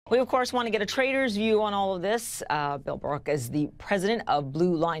We, of course, want to get a trader's view on all of this. Bill Baruch is the president of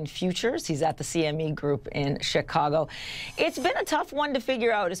Blue Line Futures. He's at the CME Group in Chicago. It's been a tough one to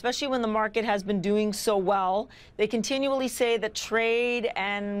figure out, especially when the market has been doing so well. They continually say that trade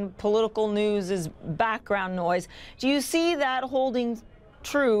and political news is background noise. Do you see that holding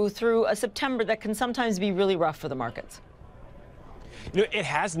true through a September that can sometimes be really rough for the markets? You know, it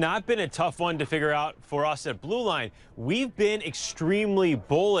has not been a tough one to figure out for us at Blue Line. We've been extremely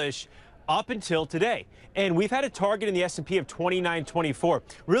bullish up until today. And we've had a target in the S&P of 29.24.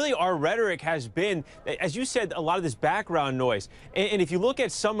 Really, our rhetoric has been, as you said, a lot of this background noise. And if you look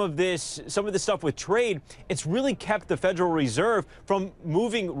at some of this stuff with trade, it's really kept the Federal Reserve from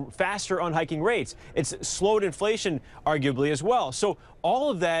moving faster on hiking rates. It's slowed inflation, arguably, as well. So all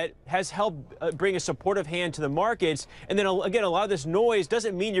of that has helped bring a supportive hand to the markets. And then, again, a lot of this noise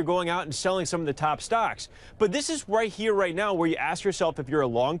doesn't mean you're going out and selling some of the top stocks. But this is right here, right now, where you ask yourself if you're a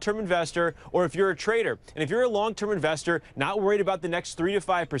long-term investor or if you're a trader. And if you're a long-term investor, not worried about the next 3 to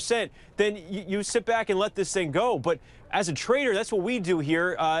 5%, then you sit back and let this thing go. But as a trader, that's what we do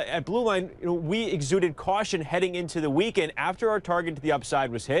here at Blue Line. You know, we exuded caution heading into the weekend after our target to the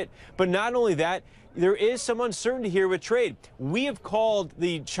upside was hit. But not only that, there is some uncertainty here with trade. We have called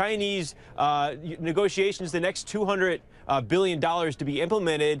the Chinese negotiations, the next $200 billion to be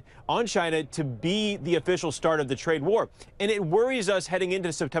implemented on China to be the official start of the trade war. And it worries us heading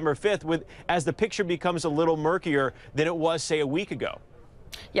into September 5th as the picture becomes a little murkier than it was, say, a week ago.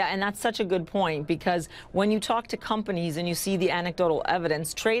 Yeah, and that's such a good point, because when you talk to companies and you see the anecdotal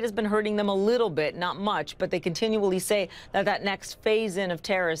evidence, trade has been hurting them a little bit, not much, but they continually say that that next phase-in of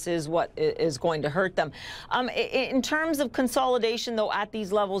tariffs is what is going to hurt them. In terms of consolidation, though, at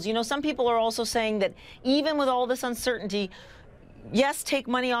these levels, you know, some people are also saying that even with all this uncertainty, yes, take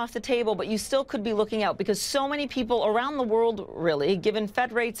money off the table, but you still could be looking out, because so many people around the world, really, given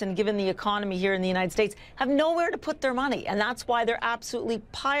Fed rates and given the economy here in the United States, have nowhere to put their money. And that's why they're absolutely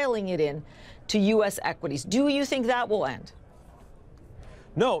piling it in to U.S. equities. Do you think that will end?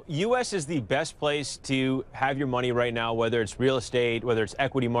 No, U.S. is the best place to have your money right now, whether it's real estate, whether it's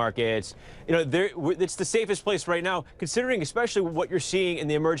equity markets. You know, it's the safest place right now, considering especially what you're seeing in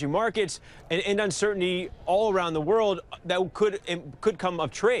the emerging markets and uncertainty all around the world that could come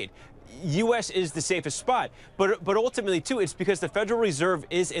of trade. U.S. is the safest spot. But ultimately, too, it's because the Federal Reserve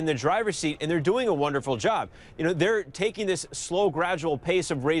is in the driver's seat, and they're doing a wonderful job. You know, they're taking this slow, gradual pace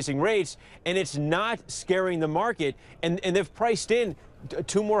of raising rates, and it's not scaring the market. And they've priced in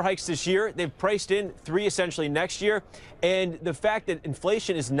 2 more hikes this year. They've priced in 3 essentially next year. And the fact that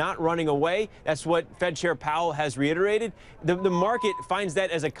inflation is not running away, that's what Fed Chair Powell has reiterated. The market finds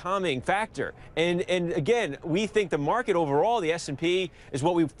that as a calming factor. And again, we think the market overall, the S&P is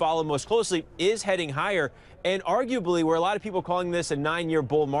what we follow most closely, is heading higher. And arguably, where a lot of people are calling this a 9-year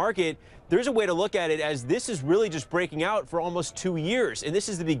bull market, there's a way to look at it as this is really just breaking out for almost 2 years. And this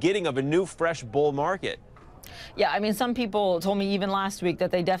is the beginning of a new, fresh bull market. Yeah, I mean, some people told me even last week that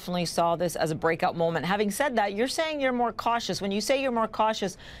they definitely saw this as a breakout moment. Having said that, you're saying you're more cautious. When you say you're more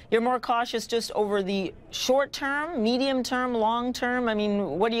cautious just over the short term, medium term, long term? I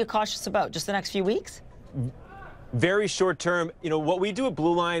mean, what are you cautious about? Just the next few weeks? Very short term. You know, what we do at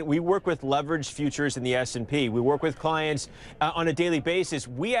Blue Line, we work with leveraged futures in the S&P. We work with clients on a daily basis.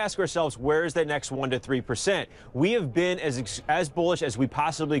 We ask ourselves, where is the next 1 to 3%? We have been as bullish as we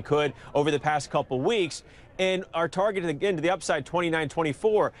possibly could over the past couple weeks. And our target, again, to the upside,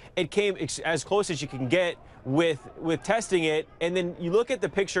 29.24, it came as close as you can get with testing it. And then you look at the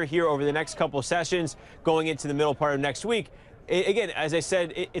picture here over the next couple of sessions going into the middle part of next week. Again, as I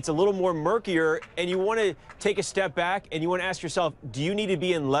said, it's a little more murkier, and you want to take a step back and you want to ask yourself, do you need to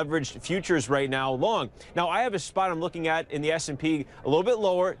be in leveraged futures right now long? Now, I have a spot I'm looking at in the S&P a little bit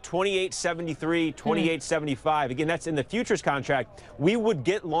lower, 28.73, 28.75. Again, that's in the futures contract. We would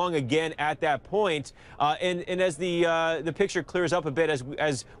get long again at that point, and as the picture clears up a bit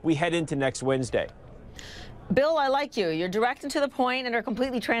as we head into next Wednesday. Bill, I like you. You're direct and to the point and are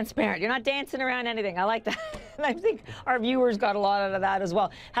completely transparent. You're not dancing around anything. I like that. And I think our viewers got a lot out of that as well.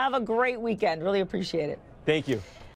 Have a great weekend. Really appreciate it. Thank you.